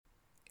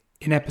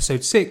In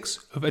episode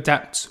 6 of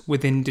Adapt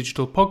Within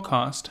Digital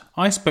podcast,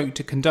 I spoke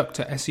to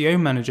Conductor SEO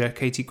manager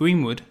Katie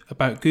Greenwood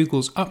about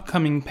Google's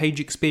upcoming page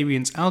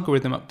experience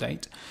algorithm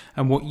update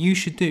and what you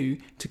should do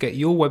to get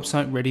your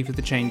website ready for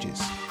the changes.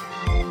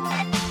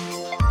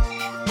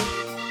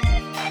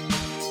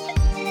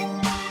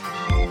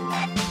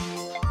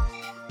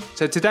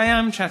 So today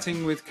I'm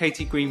chatting with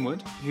Katie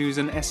Greenwood, who's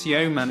an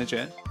SEO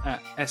manager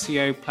at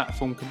SEO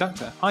Platform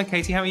Conductor. Hi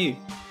Katie, how are you?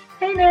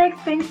 Hey Nick,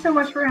 thanks so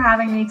much for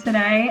having me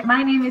today.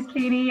 My name is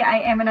Katie. I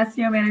am an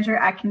SEO manager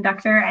at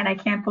Conductor, and I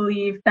can't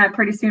believe that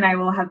pretty soon I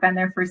will have been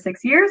there for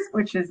 6 years,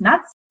 which is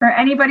nuts. For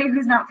anybody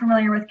who's not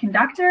familiar with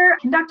Conductor,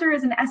 Conductor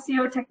is an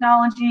SEO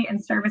technology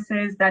and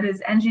services that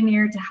is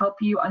engineered to help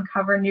you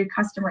uncover new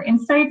customer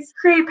insights,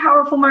 create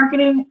powerful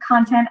marketing,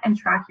 content, and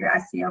track your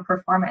SEO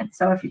performance.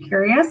 So if you're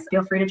curious,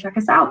 feel free to check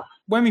us out.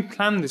 When we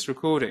planned this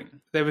recording,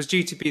 there was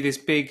due to be this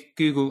big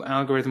Google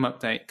algorithm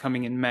update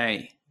coming in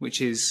May, which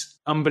is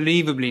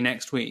unbelievably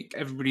next week.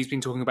 Everybody's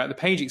been talking about the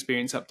page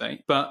experience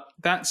update, but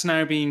that's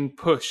now been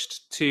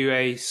pushed to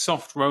a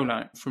soft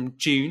rollout from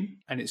June,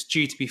 and it's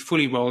due to be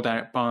fully rolled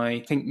out by, I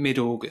think,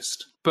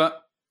 mid-August.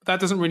 But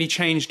that doesn't really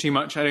change too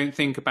much, I don't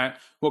think, about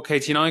what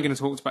Katie and I are going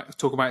to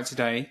talk about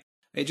today.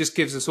 It just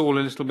gives us all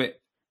a little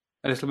bit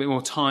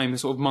more time, a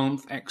sort of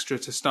month extra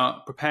to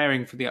start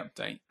preparing for the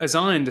update. As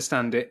I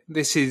understand it,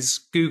 this is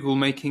Google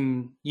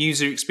making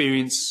user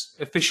experience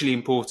officially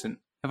important.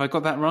 Have I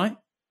got that right?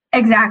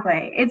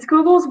 Exactly. It's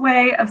Google's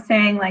way of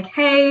saying like,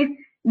 hey,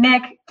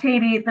 Nick,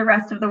 Katie, the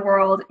rest of the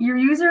world, your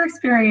user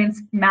experience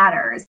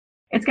matters.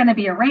 It's going to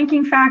be a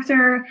ranking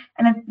factor.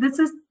 And this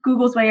is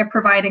Google's way of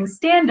providing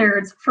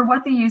standards for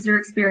what the user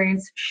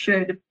experience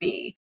should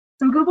be.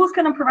 So Google's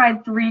going to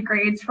provide 3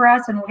 grades for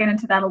us, and we'll get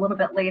into that a little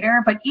bit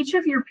later. But each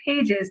of your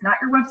pages, not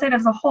your website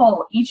as a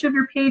whole, each of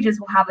your pages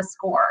will have a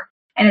score.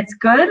 And it's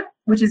good,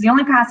 which is the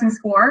only passing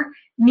score,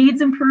 needs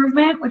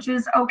improvement, which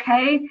is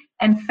okay,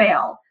 and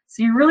fail.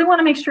 So you really want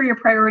to make sure your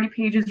priority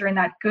pages are in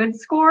that good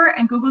score,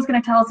 and Google's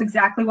going to tell us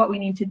exactly what we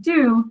need to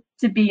do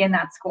to be in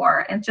that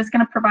score. And it's just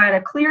going to provide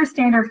a clear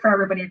standard for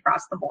everybody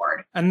across the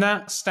board. And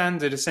that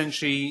standard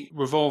essentially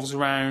revolves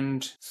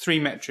around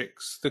 3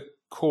 metrics, the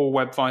core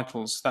web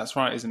vitals. That's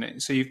right, isn't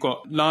it? So you've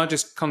got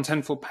largest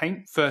contentful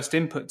paint, first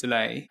input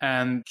delay,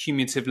 and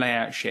cumulative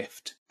layout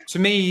shift. To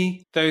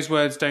me, those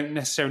words don't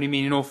necessarily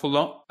mean an awful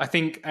lot. I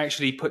think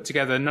actually put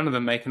together, none of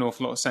them make an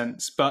awful lot of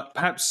sense. But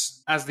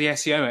perhaps as the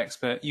SEO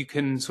expert, you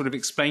can sort of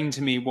explain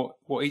to me what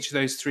each of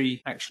those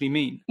 3 actually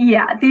mean.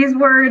 Yeah, these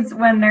words,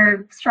 when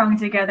they're strung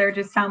together,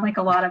 just sound like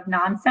a lot of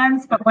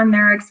nonsense. But when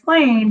they're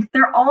explained,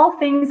 they're all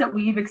things that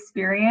we've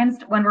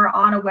experienced when we're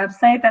on a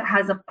website that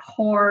has a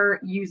poor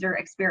user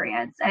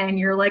experience. And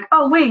you're like,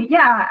 oh, wait,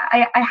 yeah,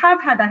 I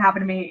have had that happen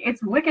to me.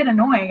 It's wicked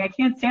annoying. I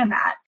can't stand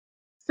that.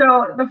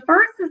 So the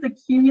first is the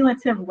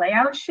cumulative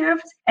layout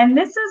shift, and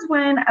this is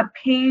when a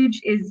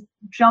page is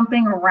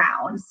jumping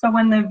around. So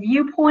when the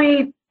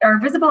viewpoint or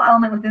visible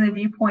element within the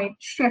viewpoint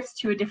shifts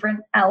to a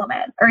different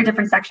element or a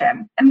different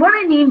section. And what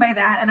I mean by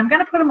that, and I'm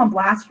going to put them on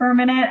blast for a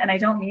minute, and I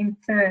don't mean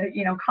to,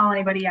 call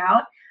anybody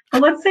out,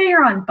 but let's say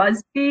you're on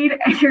BuzzFeed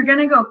and you're going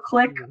to go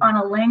click on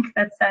a link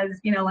that says,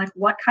 like,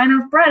 what kind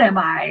of bread am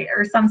I?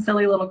 Or some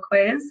silly little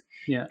quiz.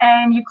 Yeah.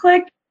 And you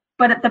click,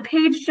 but the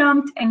page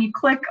jumped and you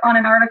click on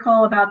an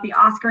article about the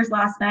Oscars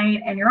last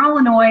night and you're all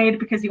annoyed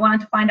because you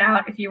wanted to find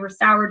out if you were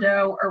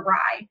sourdough or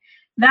rye.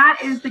 That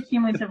is the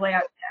cumulative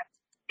layout shift.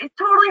 It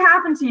totally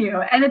happened to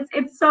you, and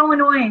it's so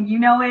annoying. You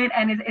know it,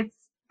 and it's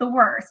the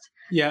worst.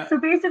 Yeah. So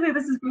basically,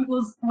 this is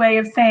Google's way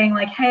of saying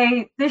like,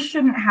 hey, this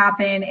shouldn't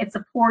happen. It's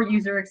a poor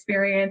user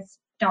experience.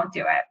 Don't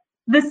do it.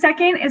 The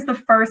second is the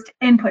first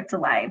input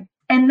delay.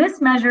 And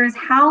this measures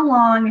how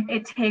long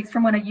it takes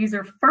from when a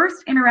user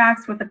first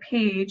interacts with a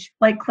page,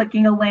 like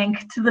clicking a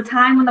link, to the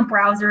time when the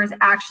browser is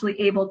actually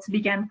able to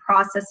begin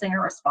processing a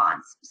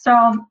response.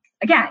 So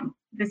again,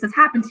 this has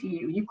happened to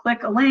you. You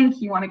click a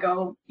link, you want to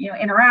go,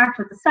 interact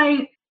with the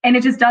site, and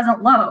it just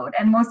doesn't load.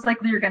 And most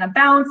likely you're going to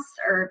bounce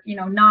or,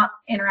 not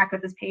interact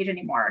with this page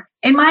anymore.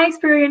 In my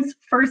experience,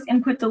 first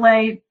input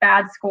delay,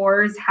 bad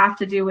scores have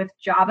to do with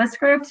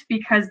JavaScript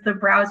because the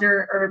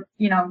browser or,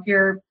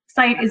 your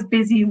site is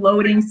busy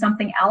loading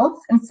something else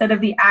instead of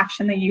the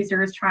action the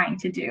user is trying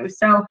to do.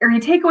 So if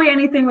you take away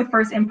anything with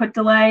first input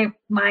delay,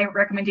 my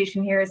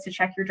recommendation here is to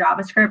check your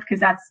JavaScript because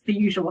that's the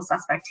usual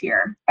suspect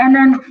here. And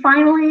then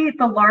finally,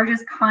 the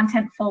largest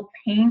contentful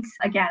paint.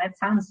 Again, it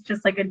sounds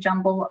just like a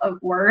jumble of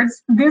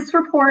words. This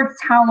reports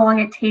how long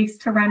it takes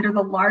to render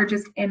the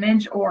largest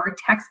image or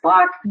text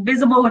block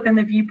visible within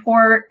the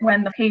viewport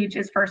when the page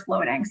is first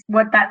loading.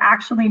 What that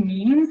actually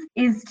means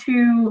is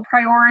to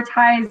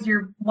prioritize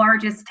your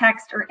largest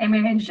text or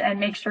image and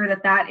make sure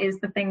that that is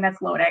the thing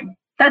that's loading.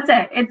 That's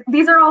it.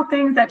 These are all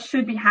things that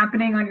should be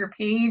happening on your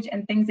page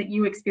and things that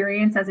you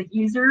experience as a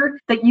user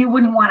that you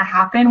wouldn't want to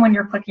happen when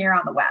you're clicking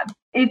around the web.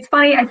 It's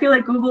funny. I feel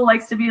like Google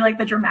likes to be like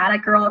the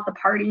dramatic girl at the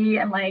party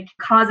and like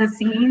cause a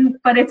scene,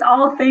 but it's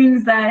all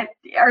things that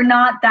are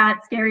not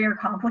that scary or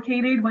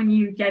complicated when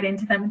you get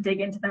into them and dig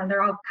into them.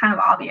 They're all kind of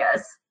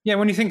obvious. Yeah,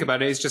 when you think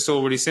about it, it's just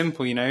all really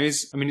simple,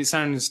 it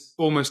sounds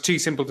almost too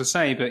simple to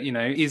say, but,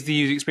 is the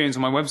user experience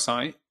on my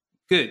website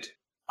good?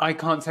 I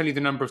can't tell you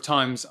the number of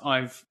times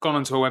I've gone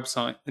onto a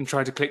website and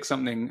tried to click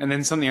something and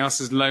then something else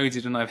has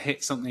loaded and I've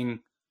hit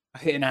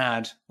an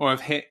ad or I've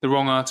hit the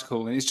wrong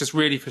article. And it's just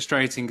really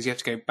frustrating because you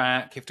have to go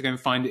back, you have to go and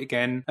find it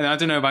again. And I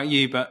don't know about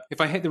you, but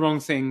if I hit the wrong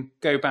thing,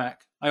 go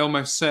back, I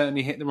almost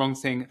certainly hit the wrong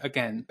thing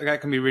again.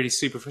 That can be a really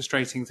super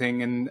frustrating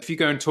thing. And if you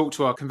go and talk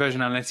to our conversion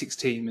analytics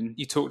team and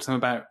you talk to them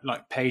about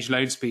like page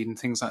load speed and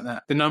things like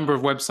that, the number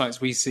of websites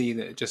we see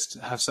that just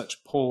have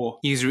such poor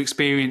user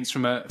experience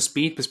from a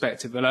speed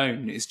perspective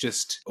alone is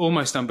just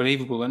almost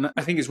unbelievable. And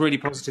I think it's really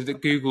positive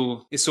that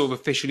Google is sort of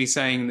officially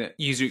saying that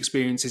user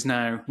experience is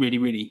now really,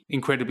 really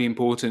incredibly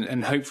important.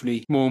 And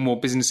hopefully more and more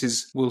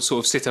businesses will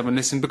sort of sit up and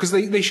listen, because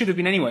they should have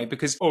been anyway,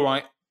 because all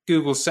right,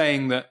 Google's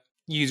saying that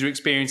user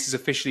experience is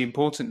officially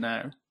important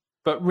now.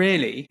 But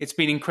really, it's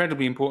been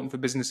incredibly important for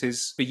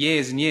businesses for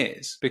years and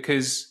years,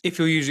 because if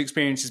your user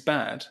experience is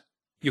bad,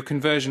 your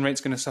conversion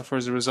rate's going to suffer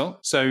as a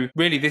result. So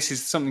really, this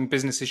is something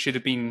businesses should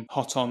have been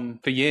hot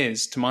on for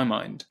years, to my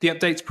mind. The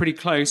update's pretty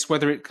close,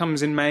 whether it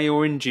comes in May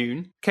or in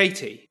June.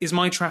 Katie, is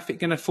my traffic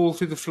going to fall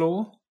through the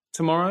floor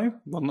tomorrow?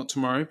 Well, not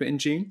tomorrow, but in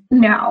June?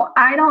 No,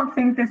 I don't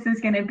think this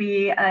is going to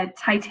be a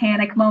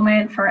Titanic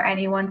moment for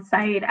anyone's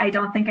site. I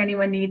don't think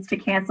anyone needs to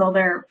cancel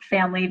their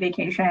family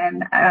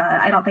vacation.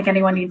 I don't think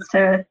anyone needs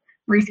to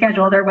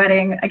reschedule their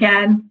wedding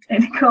again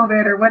in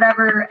COVID or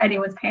whatever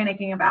anyone's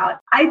panicking about.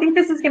 I think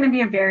this is going to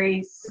be a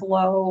very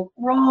slow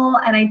roll,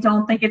 and I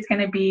don't think it's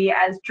going to be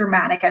as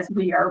dramatic as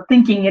we are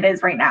thinking it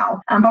is right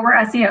now. But we're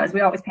SEOs,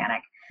 we always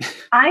panic.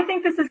 I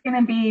think this is going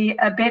to be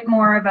a bit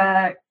more of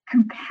a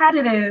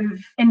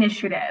competitive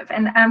initiative.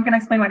 And I'm going to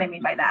explain what I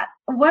mean by that.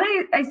 What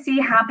I see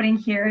happening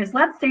here is,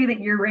 let's say that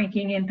you're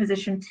ranking in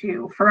position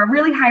 2 for a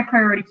really high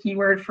priority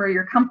keyword for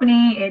your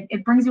company.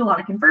 It brings you a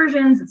lot of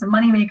conversions. It's a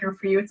moneymaker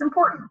for you. It's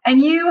important.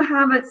 And you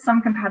have some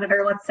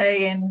competitor, let's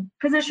say in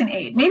position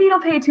 8. Maybe you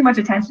don't pay too much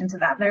attention to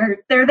them.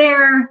 They're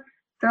there.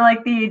 They're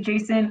like the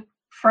adjacent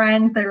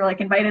friends. They're like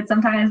invited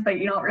sometimes, but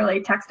you don't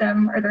really text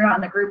them, or they're not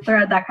in the group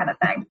thread, that kind of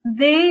thing.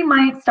 They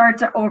might start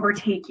to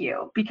overtake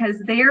you because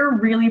they're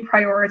really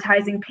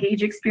prioritizing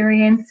page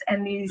experience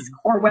and these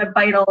core web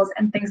vitals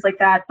and things like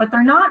that, but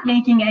they're not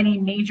making any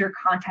major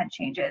content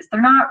changes. They're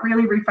not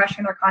really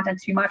refreshing their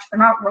content too much. They're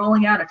not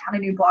rolling out a ton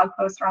of new blog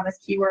posts around this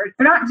keyword.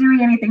 They're not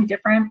doing anything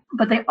different,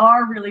 but they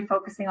are really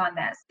focusing on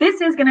this. This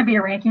is going to be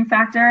a ranking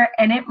factor,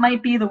 and it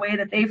might be the way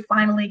that they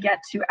finally get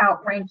to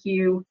outrank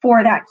you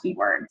for that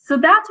keyword. So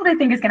that's what I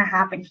think is going to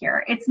happen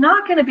here. It's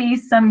not going to be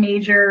some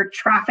major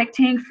traffic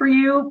tank for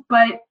you,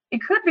 but it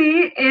could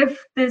be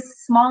if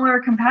this smaller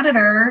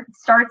competitor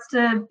starts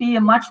to be a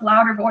much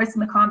louder voice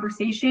in the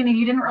conversation and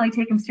you didn't really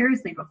take them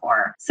seriously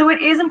before. So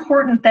it is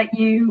important that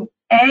you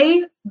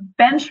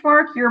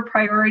benchmark your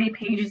priority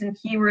pages and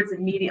keywords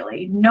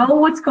immediately. Know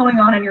what's going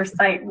on your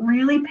site.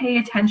 Really pay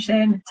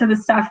attention to the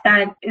stuff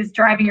that is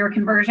driving your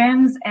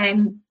conversions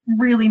and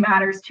really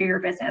matters to your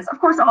business. Of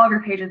course, all of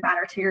your pages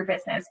matter to your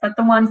business, but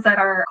the ones that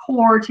are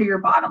core to your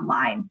bottom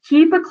line.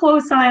 Keep a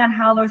close eye on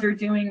how those are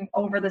doing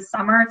over the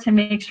summer to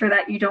make sure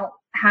that you don't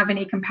have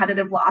any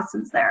competitive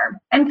losses there.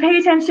 And pay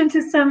attention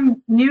to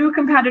some new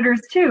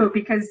competitors too,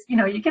 because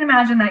you can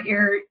imagine that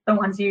the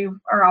ones you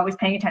are always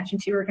paying attention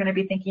to are going to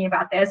be thinking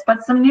about this,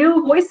 but some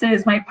new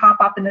voices might pop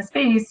up in the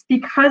space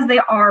because they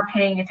are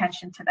paying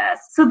attention to this.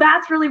 So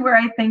that's really where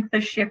I think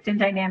the shift in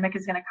dynamic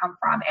is going to come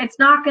from. It's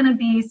not going to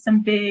be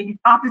some big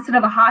opposite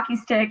of a hockey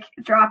stick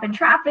drop in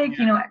traffic,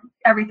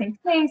 everything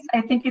tanks.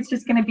 I think it's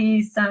just going to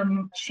be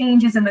some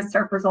changes in the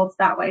SERP results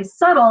that way,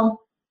 subtle,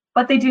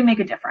 but they do make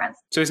a difference.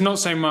 So it's not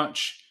so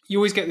much, you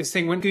always get this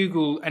thing when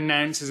Google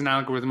announces an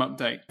algorithm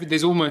update,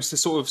 there's almost a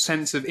sort of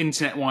sense of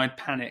internet-wide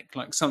panic,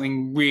 like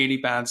something really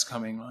bad's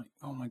coming, like,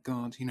 oh my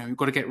God, we've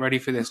got to get ready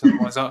for this,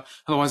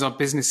 otherwise our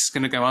business is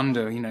going to go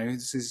under,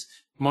 this is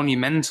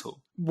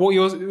monumental.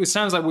 It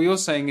sounds like what you're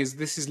saying is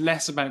this is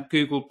less about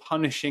Google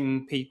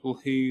punishing people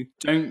who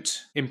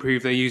don't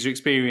improve their user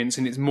experience,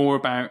 and it's more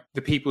about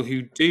the people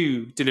who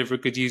do deliver a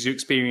good user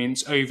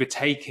experience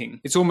overtaking.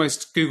 It's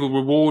almost Google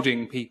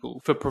rewarding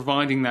people for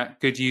providing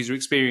that good user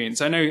experience.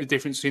 I know the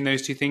difference between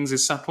those two things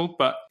is subtle,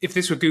 but if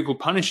this were Google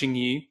punishing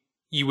you,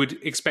 you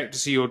would expect to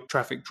see your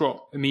traffic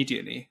drop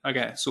immediately, I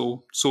guess,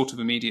 or sort of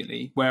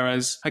immediately.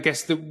 Whereas I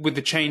guess with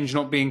the change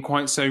not being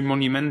quite so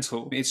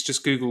monumental, it's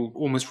just Google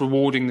almost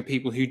rewarding the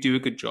people who do a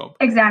good job.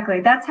 Exactly.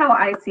 That's how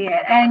I see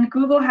it. And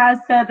Google has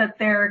said that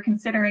they're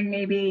considering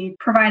maybe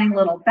providing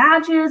little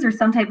badges or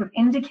some type of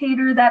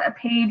indicator that a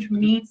page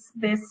meets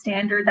this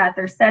standard that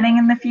they're setting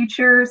in the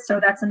future.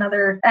 So that's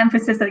another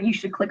emphasis that you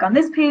should click on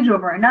this page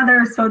over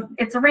another. So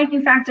it's a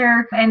ranking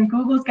factor, and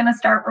Google's going to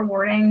start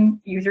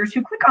rewarding users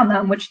who click on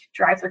them, which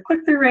drives their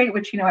click-through rate,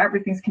 which,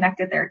 everything's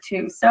connected there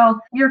too. So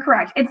you're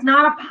correct. It's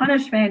not a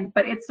punishment,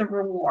 but it's a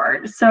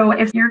reward. So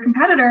if your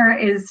competitor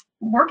is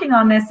working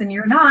on this and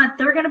you're not,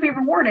 they're going to be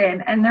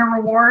rewarded, and their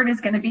reward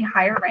is going to be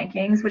higher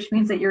rankings, which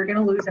means that you're going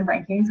to lose in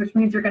rankings, which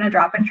means you're going to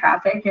drop in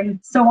traffic, and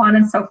so on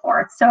and so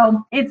forth.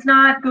 So it's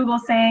not Google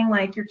saying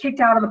like you're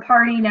kicked out of the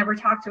party, never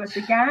talk to us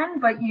again,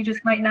 but you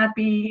just might not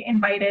be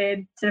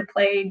invited to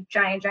play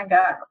Giant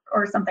Jenga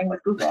or something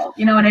with Google.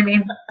 You know what I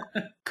mean?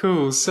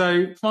 Cool.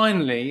 So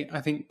finally, I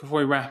think before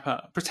we wrap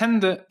up,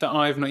 pretend that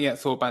I've not yet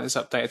thought about this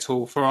update at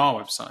all for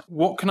our website.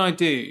 What can I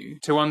do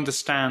to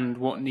understand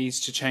what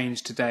needs to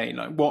change today?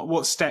 Like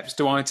what steps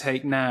do I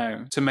take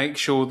now to make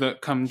sure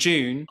that come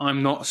June,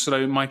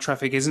 my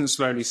traffic isn't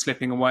slowly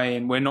slipping away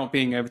and we're not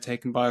being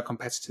overtaken by our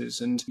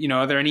competitors? And,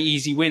 are there any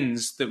easy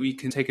wins that we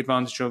can take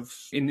advantage of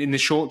in the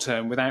short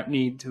term without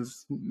need of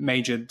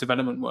major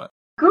development work?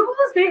 Google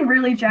is being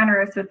really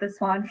generous with this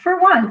one for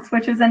once,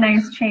 which is a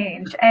nice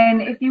change.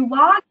 And if you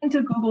log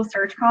into Google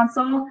Search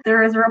Console,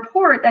 there is a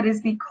report that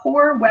is the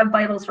Core Web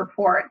Vitals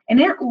report, and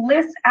it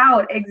lists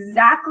out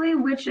exactly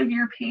which of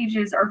your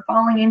pages are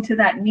falling into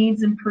that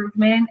needs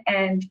improvement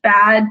and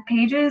bad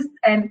pages,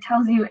 and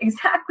tells you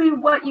exactly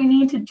what you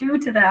need to do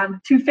to them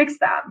to fix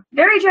them.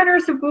 Very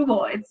generous of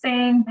Google. It's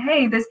saying,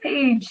 hey, this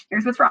page,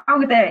 here's what's wrong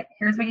with it.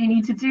 Here's what you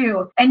need to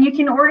do. And you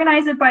can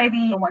organize it by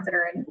the ones that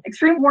are in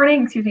extreme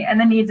warning, and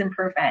the needs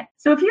improvement.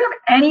 So if you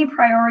have any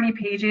priority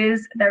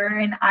pages that are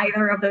in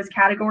either of those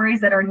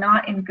categories that are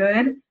not in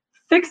good,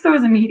 fix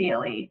those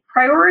immediately.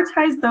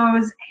 Prioritize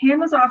those,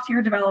 hand those off to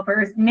your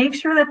developers, make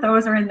sure that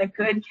those are in the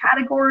good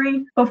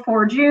category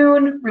before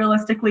June,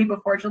 realistically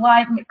before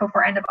July,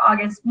 before end of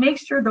August. Make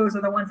sure those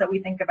are the ones that we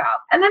think about.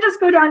 And then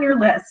just go down your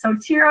list. So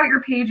tier out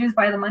your pages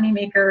by the money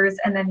makers,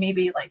 and then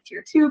maybe like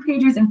tier 2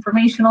 pages,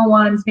 informational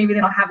ones. Maybe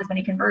they don't have as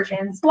many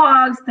conversions,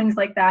 blogs, things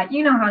like that.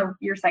 You know how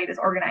your site is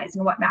organized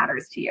and what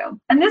matters to you.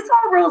 And this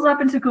all rolls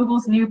up into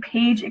Google's new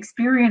page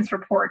experience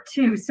report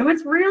too. So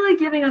it's really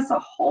giving us a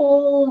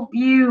whole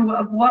view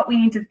of what we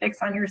need to fix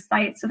on your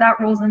site. So that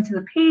rolls into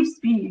the page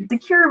speed,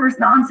 secure versus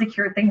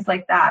non-secure, things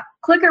like that.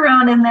 Click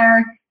around in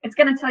there. It's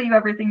going to tell you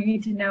everything you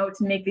need to know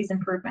to make these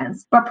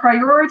improvements. But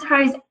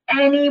prioritize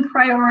any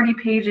priority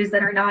pages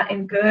that are not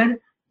in good.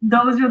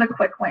 Those are the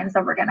quick wins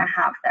that we're going to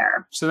have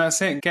there. So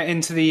that's it. Get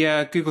into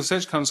the Google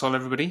Search Console,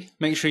 everybody.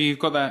 Make sure you've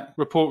got that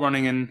report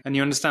running and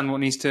you understand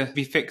what needs to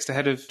be fixed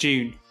ahead of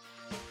June.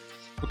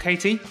 Well,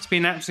 Katie, it's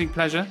been an absolute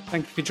pleasure.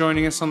 Thank you for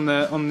joining us on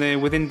the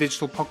Within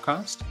Digital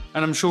podcast,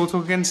 and I'm sure we'll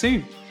talk again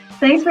soon.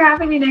 Thanks for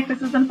having me, Nick. This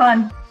has been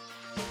fun.